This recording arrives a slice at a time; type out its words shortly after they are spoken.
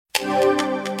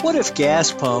What if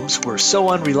gas pumps were so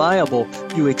unreliable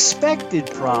you expected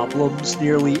problems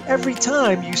nearly every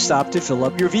time you stopped to fill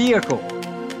up your vehicle?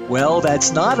 Well,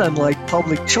 that's not unlike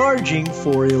public charging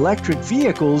for electric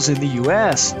vehicles in the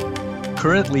US.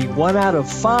 Currently, 1 out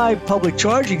of 5 public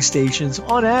charging stations,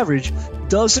 on average,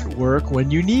 doesn't work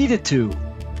when you need it to.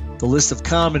 The list of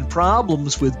common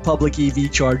problems with public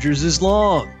EV chargers is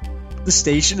long. The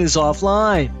station is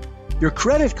offline. Your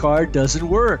credit card doesn't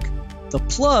work. The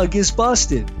plug is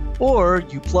busted. Or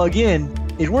you plug in,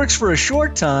 it works for a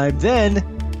short time, then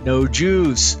no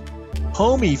juice.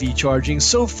 Home EV charging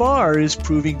so far is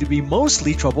proving to be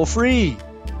mostly trouble-free.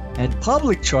 And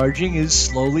public charging is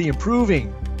slowly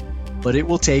improving. But it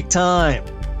will take time.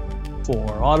 For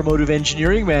Automotive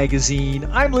Engineering Magazine,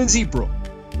 I'm Lindsay Brooke,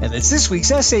 and it's this week's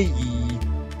SAE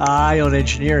Eye on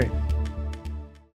Engineering.